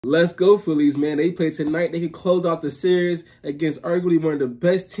Let's go, Phillies, man. They play tonight. They can close out the series against arguably one of the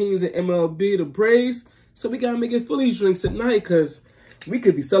best teams in MLB, the Braves. So we got to make it Phillies drinks tonight because we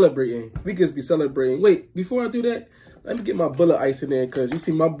could be celebrating. We could be celebrating. Wait, before I do that, let me get my bullet ice in there because you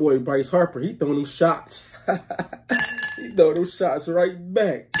see my boy Bryce Harper. He throwing them shots. He throwing them shots right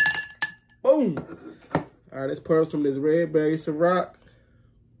back. Boom. All right, let's pour up some of this red berry Ciroc.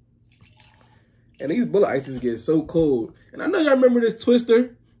 And these bullet ices get so cold. And I know y'all remember this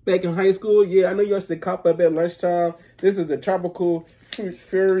Twister back in high school. Yeah, I know y'all used to cop up at lunchtime. This is a tropical fruit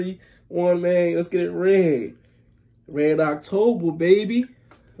fairy one, man. Let's get it red. Red October, baby.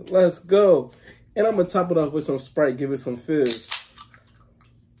 Let's go. And I'm going to top it off with some Sprite. Give it some fizz.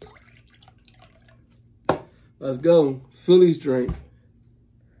 Let's go. Phillies drink.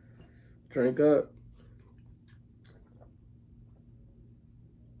 Drink up.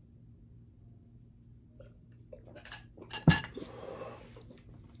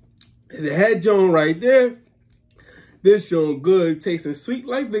 The head Joan right there. This Joan good, tasting sweet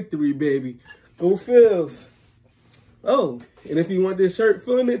like victory, baby. Go Phils. Oh, and if you want this shirt,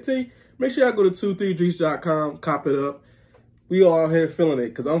 feeling it too, make sure y'all go to 23drinks.com, cop it up. We all out here feeling it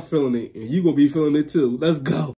because I'm feeling it, and you going to be feeling it too. Let's go.